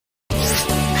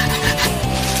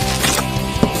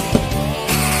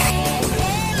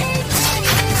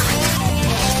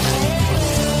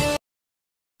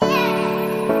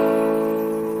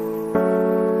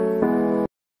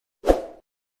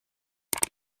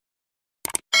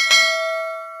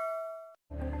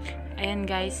Ayan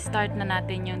guys, start na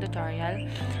natin yung tutorial.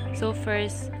 So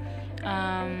first,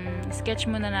 sketch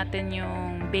muna natin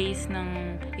yung base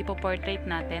ng ipoportrait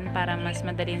natin para mas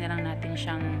madali na lang natin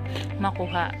siyang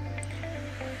makuha.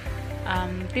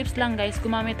 Tips lang guys,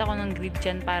 gumamit ako ng grid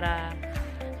dyan para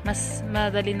mas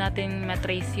madali natin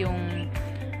matrace yung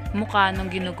mukha nung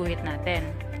ginuguhit natin.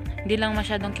 Hindi lang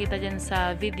masyadong kita dyan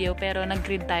sa video, pero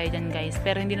nag-grid tayo dyan guys.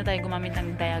 Pero hindi na tayo gumamit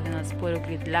ng diagonals, puro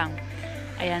grid lang.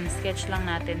 Ayan, sketch lang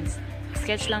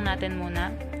natin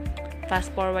muna. Fast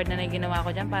forward na yung ginawa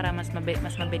ko dyan para mas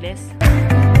mabilis.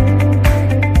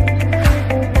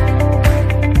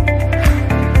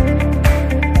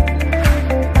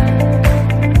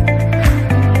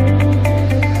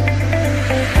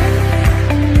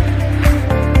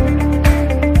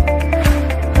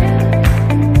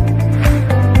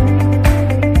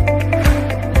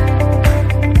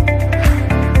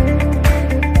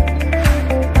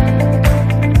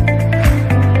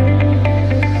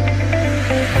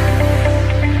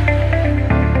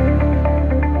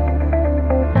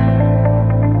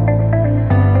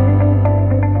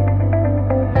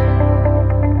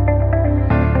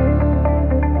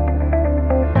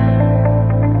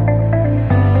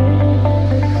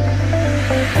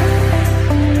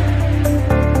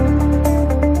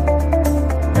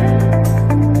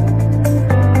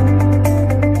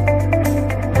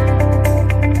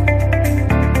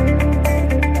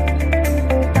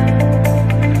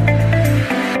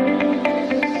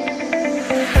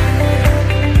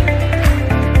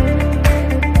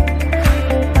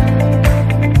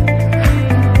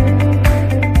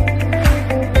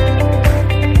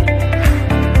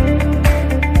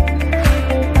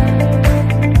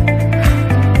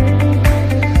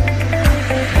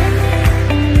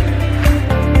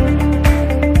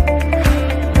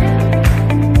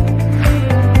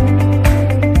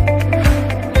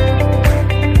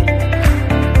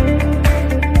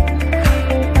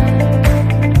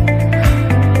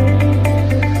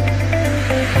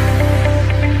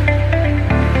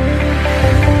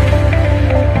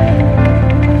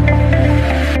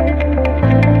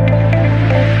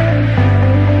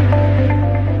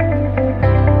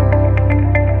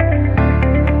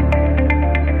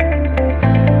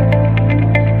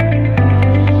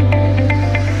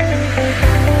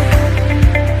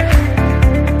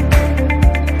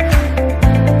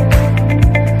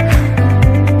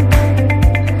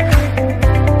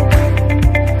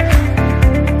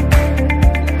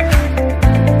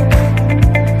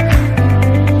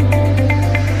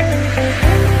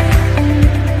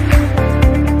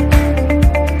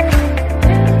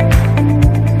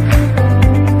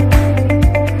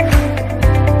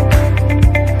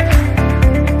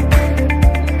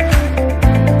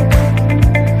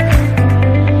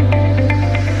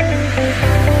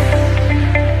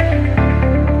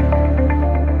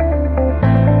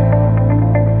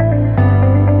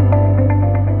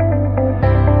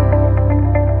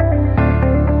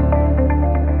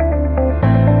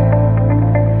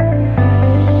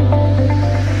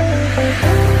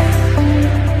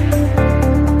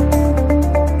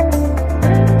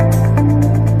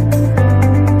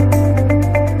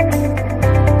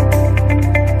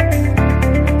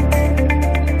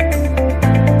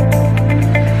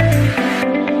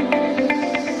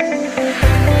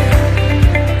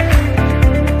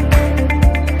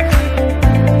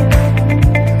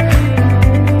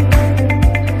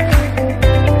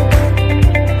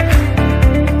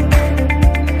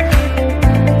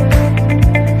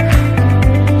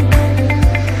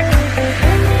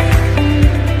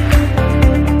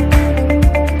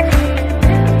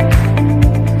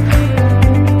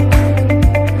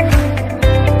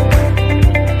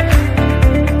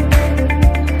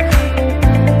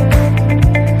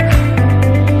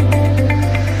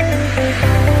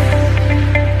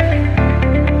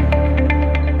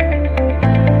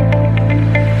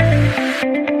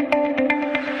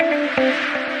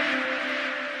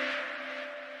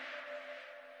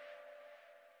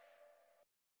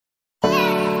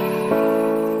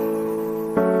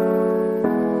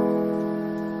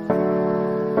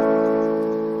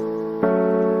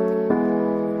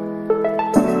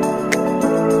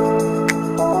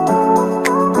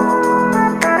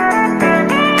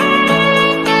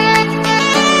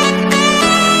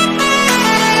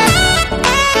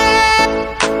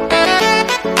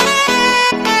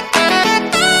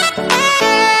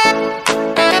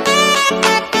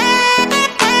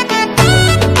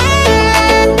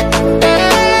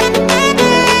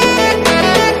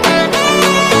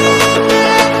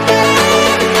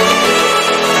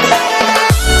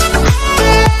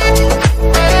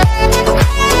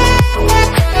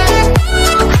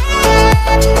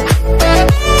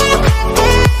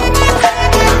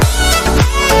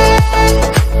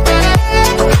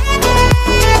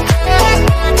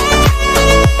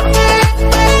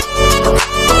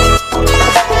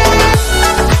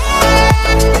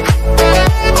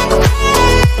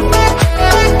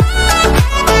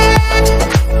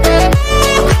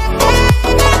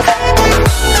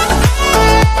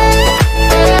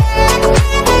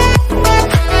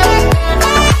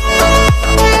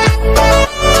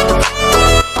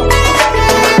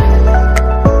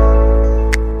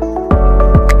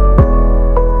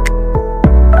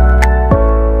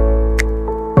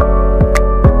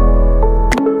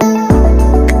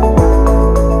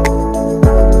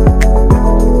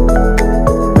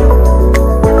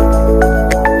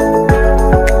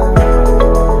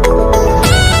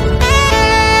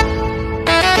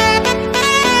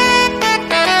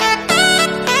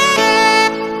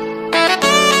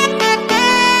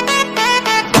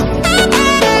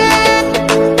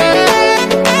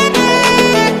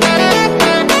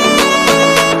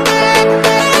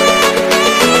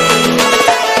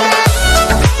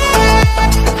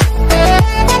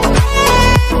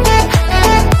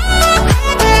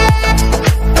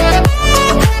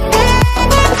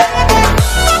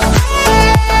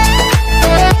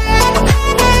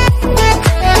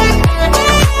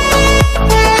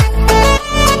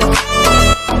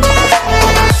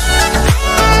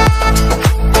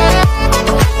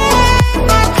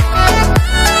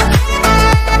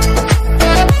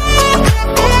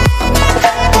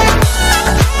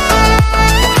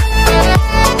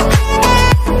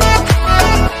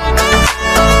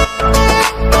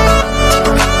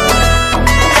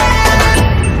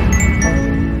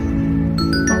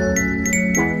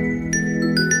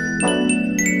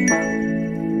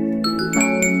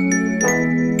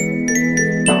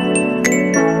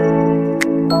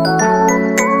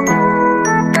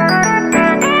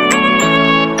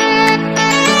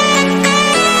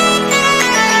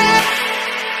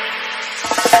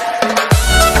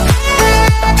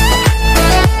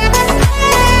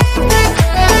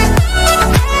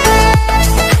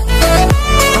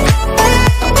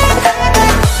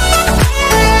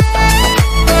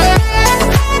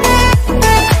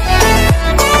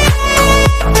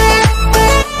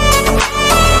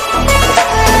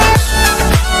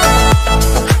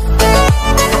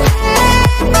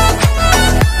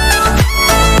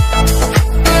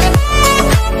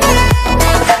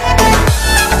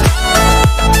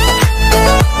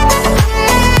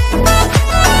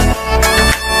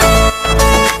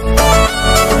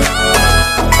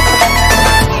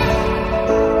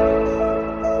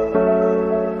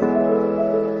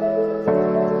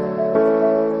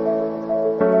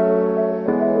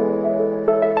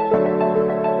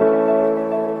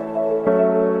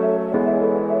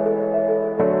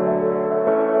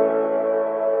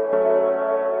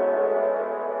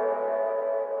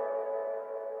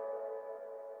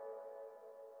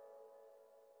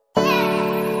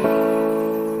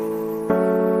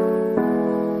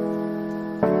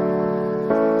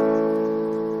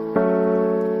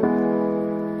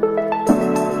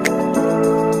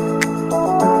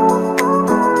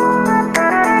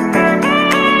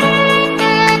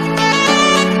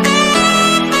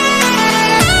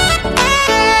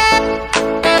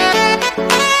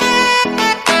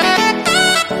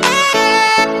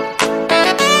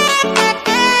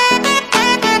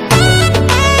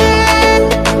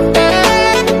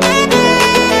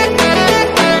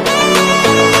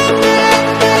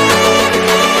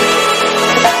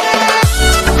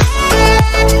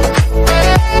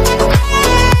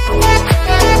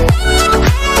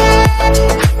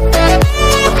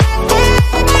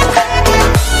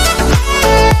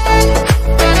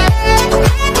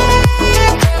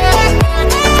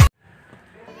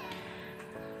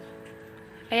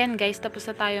 Ayan guys, tapos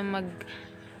na tayo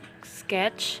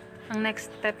mag-sketch. Ang next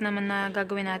step naman na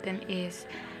gagawin natin is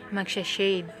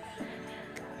mag-shade.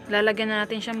 Lalagyan na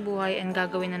natin siyang buhay and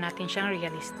gagawin na natin siyang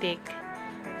realistic.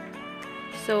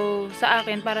 So,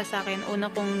 para sa akin,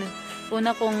 una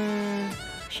kong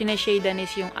sinashadean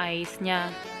is yung eyes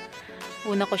niya.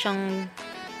 Una ko siyang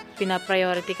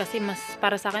pina-priority kasi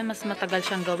para sa akin, mas matagal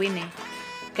siyang gawin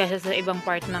kaysa sa ibang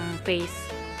part ng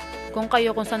face. Kung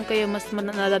saan kayo mas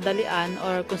nadadalian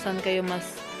or kung saan kayo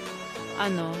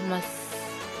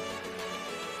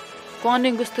kung ano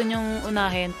yung gusto nyong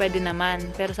unahin, pwede naman.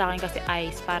 Pero sa akin kasi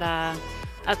eyes, para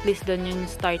at least doon yung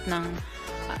start ng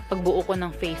pagbuo ko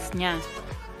ng face niya.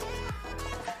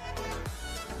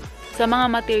 Sa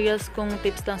mga materials, kung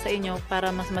tips lang sa inyo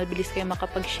para mas mabilis kayo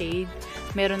makapag-shade,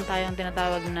 meron tayong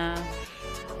tinatawag na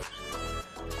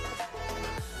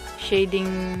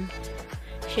shading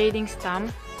stamp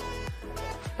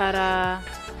para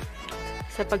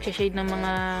sa pag-shade ng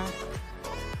mga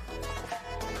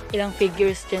ilang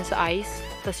figures dyan sa eyes.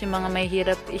 Tapos yung mga may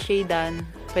hirap i-shadean,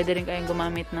 pwede rin kayong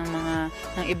gumamit ng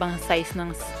ibang size ng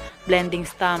blending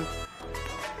stamp.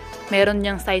 Meron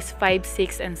niyang size 5,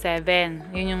 6, and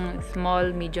 7. Yun yung small,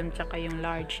 medium, tsaka yung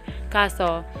large.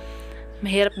 Kaso,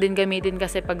 mahirap din gamitin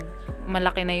kasi pag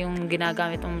malaki na yung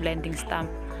ginagamit ng blending stamp.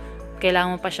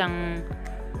 Kailangan mo pa siyang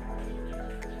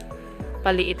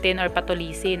paliitin or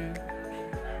patulisin.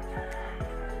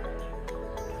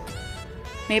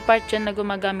 May part dyan na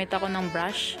gumagamit ako ng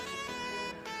brush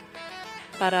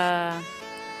para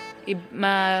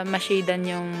ma-shadean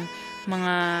yung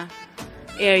mga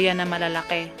area na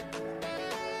malalaki.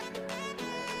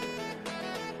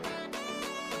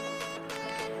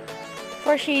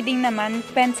 For shading naman,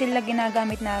 pencil na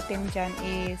ginagamit natin dyan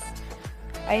is,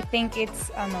 I think it's,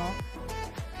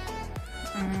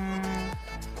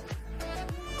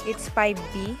 it's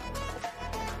 5B.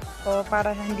 O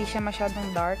para hindi siya masyadong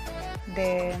dark.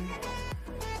 Then,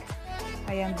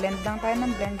 ayan, blend lang tayo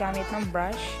ng blend gamit ng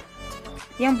brush.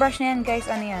 Yung brush na yan, guys,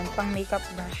 pang makeup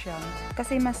brush yan.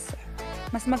 Kasi mas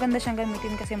maganda siyang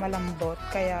gamitin kasi malambot.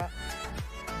 Kaya,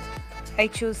 I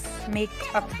choose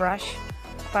makeup brush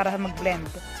para mag-blend.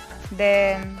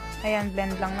 Then, ayan,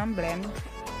 blend lang ng blend.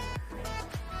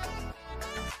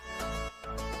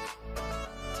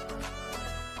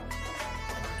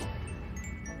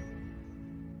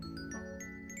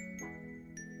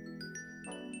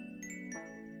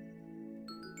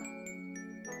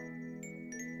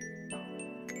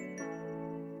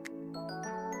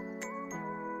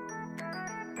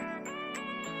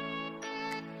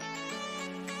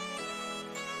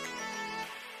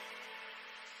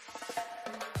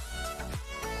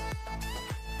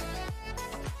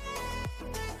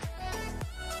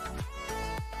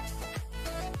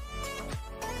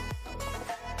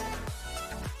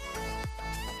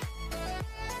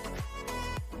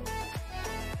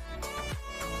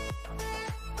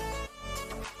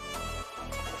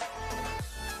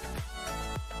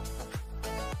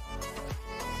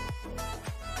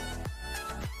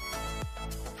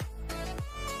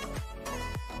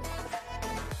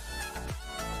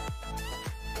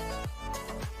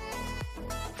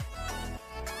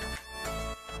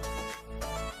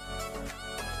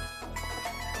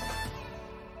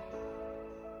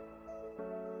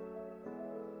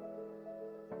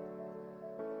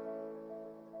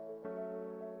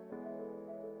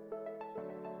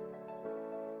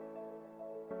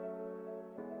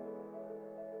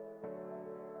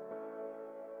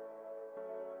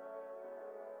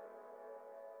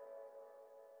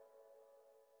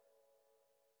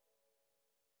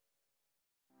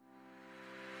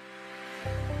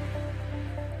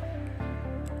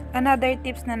 Another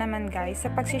tips na naman, guys,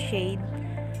 sa pag-shade,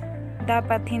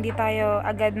 dapat hindi tayo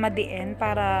agad madiin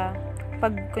para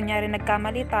pag kunyari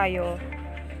nagkamali tayo,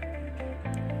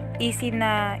 easy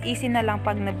na lang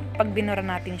pag binura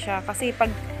natin siya. Kasi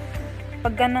pag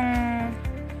ganong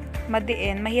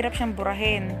madiin, mahirap siyang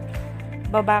burahin.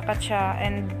 Babakat siya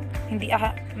and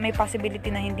may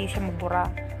possibility na hindi siya mabura.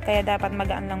 Kaya dapat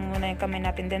magaan lang muna yung kamay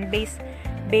natin. Then base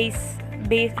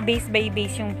by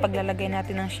base yung paglalagay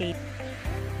natin ng shade.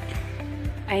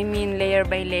 I mean, layer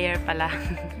by layer pala.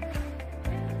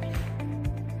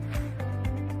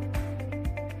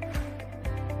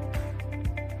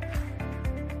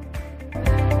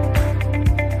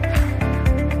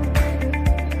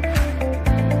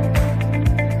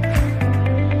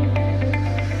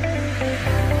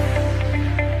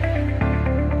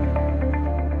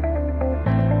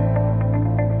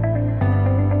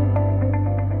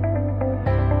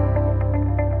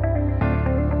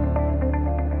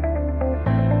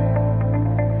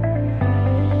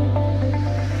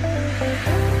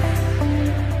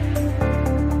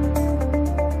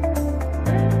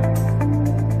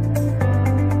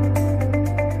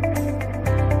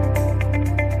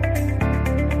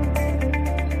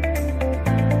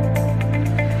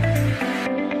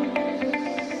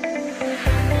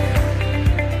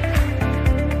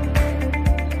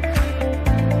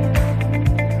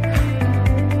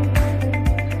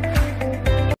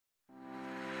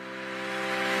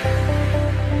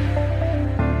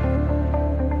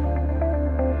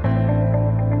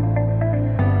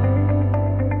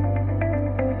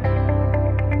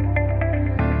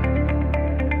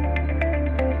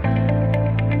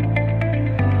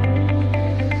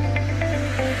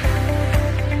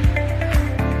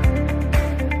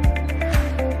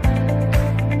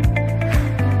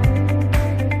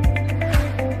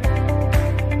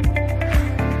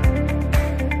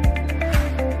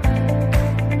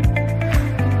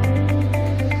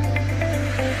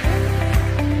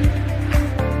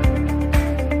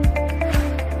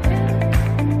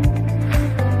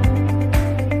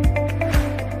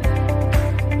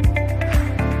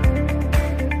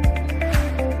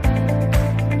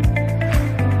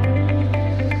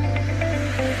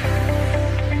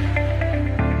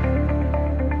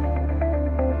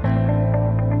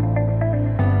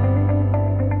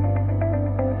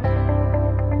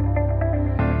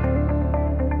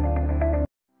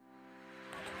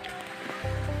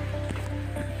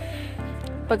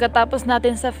 Pagkatapos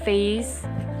natin sa face,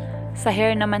 sa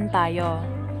hair naman tayo.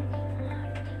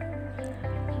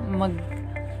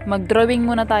 Mag-drawing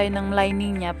muna tayo ng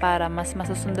lining niya para mas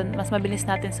mabilis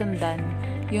natin sundan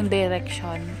yung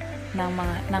direction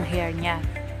ng hair niya.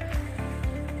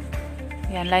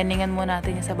 Yan, liningan muna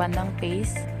natin yung sa bandang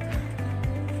face.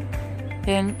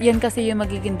 Yan kasi yung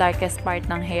magiging darkest part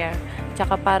ng hair.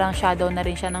 Tsaka parang shadow na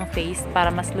rin siya ng face para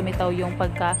mas lumitaw yung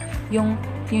yung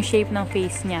shape ng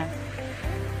face niya.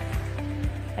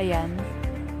 Ayan.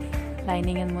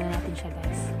 Liningan muna natin siya,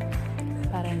 guys.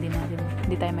 Para hindi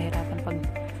tayo mahirapan pag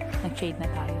nag-shade na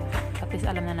tayo. At least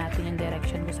alam na natin yung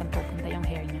direction kung saan pupunta yung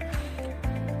hair niya.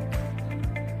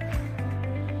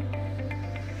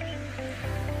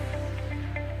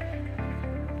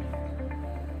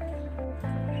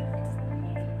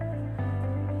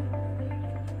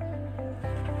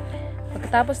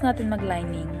 Pagkatapos natin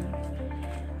mag-lining,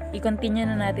 i-continue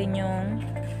na natin yung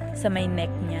sa may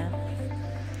neck niya.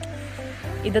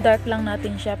 Ida-dark lang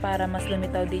natin siya para mas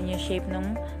lumitaw din yung shape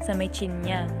nung sa may chin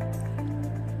niya.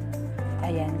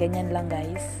 Ayan, ganyan lang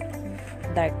guys.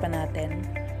 Dark pa natin.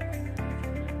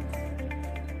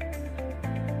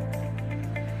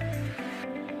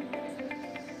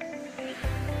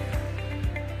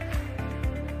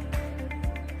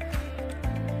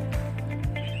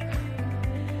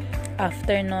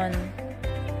 After nun,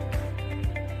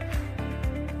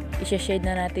 i-shade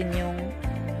na natin yung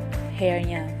hair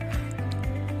niya.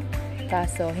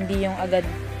 Kaso, hindi yung agad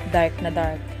dark na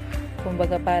dark.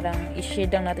 Kumbaga parang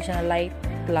i-shade lang natin siya na light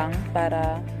lang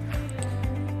para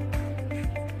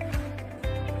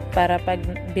pag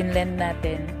binlend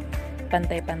natin,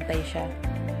 pantay-pantay siya.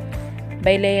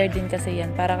 By layer din kasi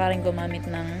yan, para ka rin gumamit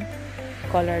ng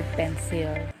colored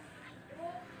pencil.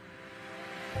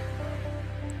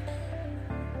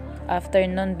 After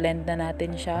nun, blend na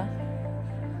natin siya.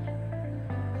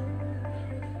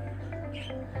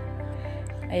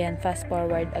 Ayan, fast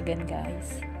forward again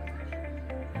guys.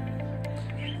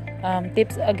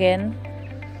 Tips again,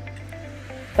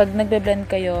 pag nagbe-blend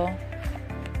kayo,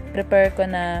 prepare ko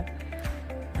na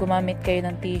gumamit kayo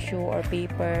ng tissue or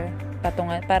paper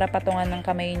para patungan ng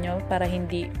kamay nyo para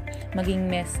hindi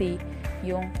maging messy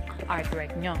yung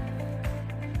artwork nyo.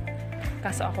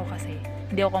 Kaso ako kasi,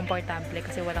 hindi ako komportable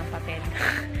kasi walang papel.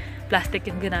 Plastic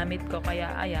yung ginamit ko,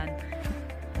 kaya ayan,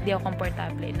 hindi ako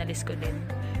komportable, inalis ko din.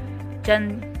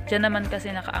 Diyan naman kasi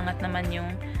nakaangat naman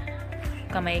yung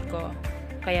kamay ko,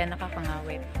 kaya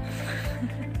nakakangawit.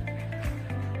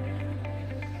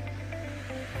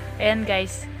 Ayan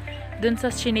guys, dun sa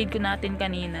shinade ko natin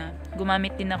kanina,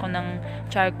 gumamit din ako ng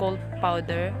charcoal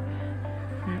powder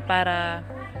para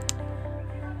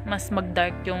mas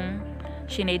mag-dark yung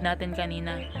shinade natin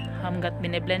kanina. Hanggat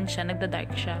bine-blend siya,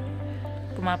 nagda-dark siya.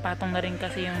 Pumapatong na rin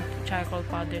kasi yung charcoal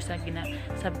powder sa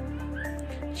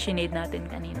shinade natin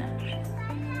kanina.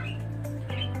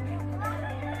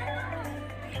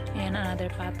 Ayan, another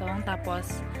patong.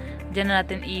 Tapos, dyan na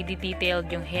natin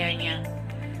i-detailed yung hair niya.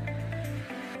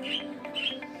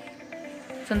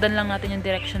 Sundan lang natin yung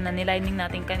direction na nilining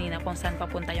natin kanina kung saan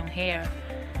papunta yung hair.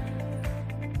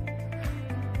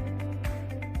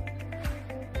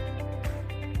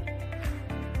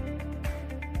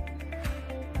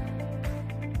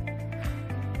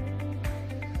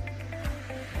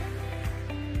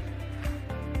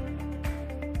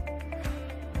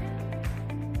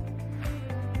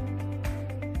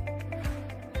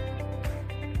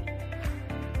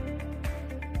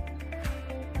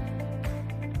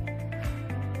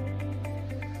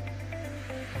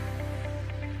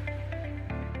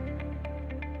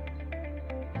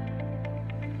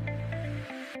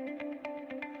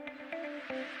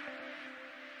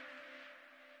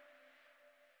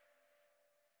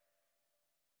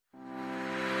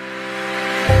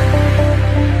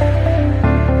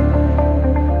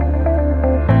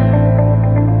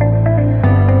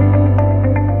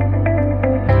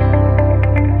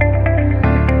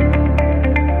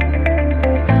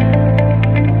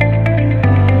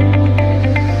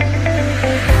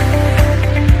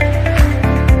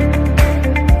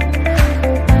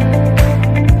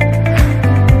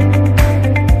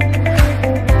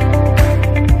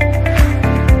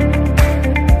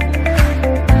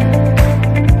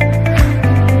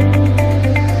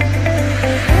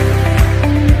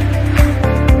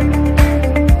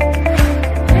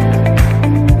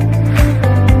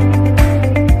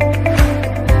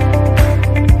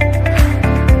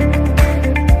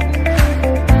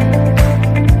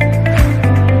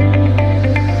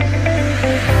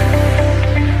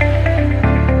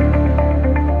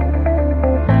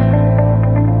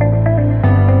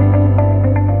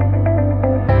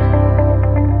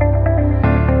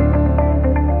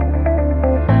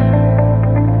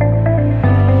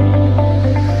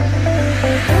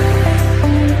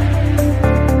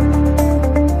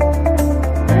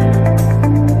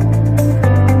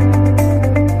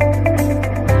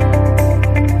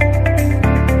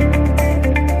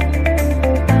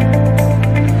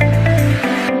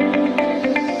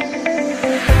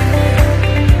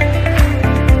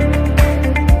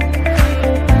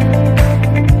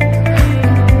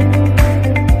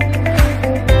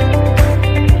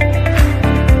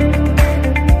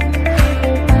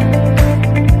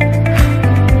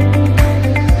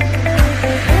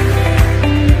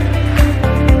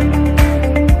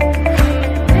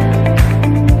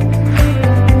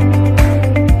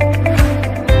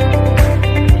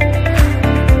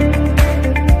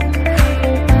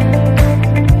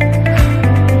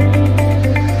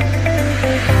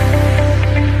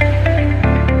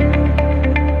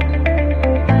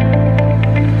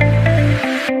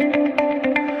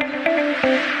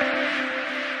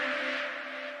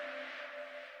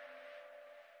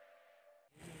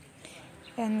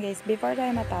 Ayun guys, before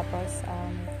tayo matapos,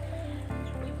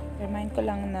 remind ko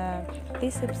lang na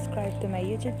please subscribe to my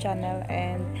YouTube channel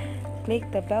and click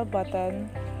the bell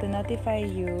button to notify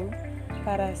you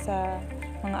para sa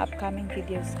mga upcoming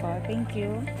videos ko. Thank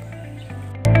you!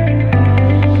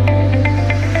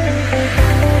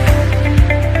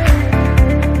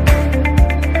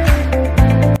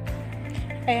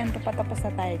 Ayan, papatapos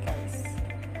na tayo guys.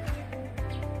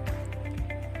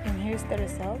 And here's the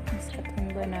result. Miss Catherine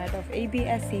Bernard of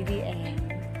ABS-CBN.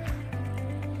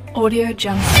 Audio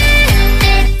Jungle.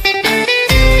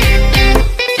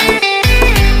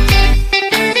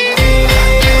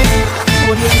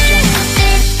 Audio Jungle.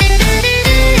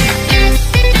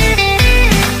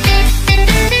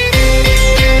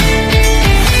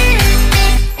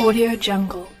 Audio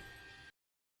Jungle.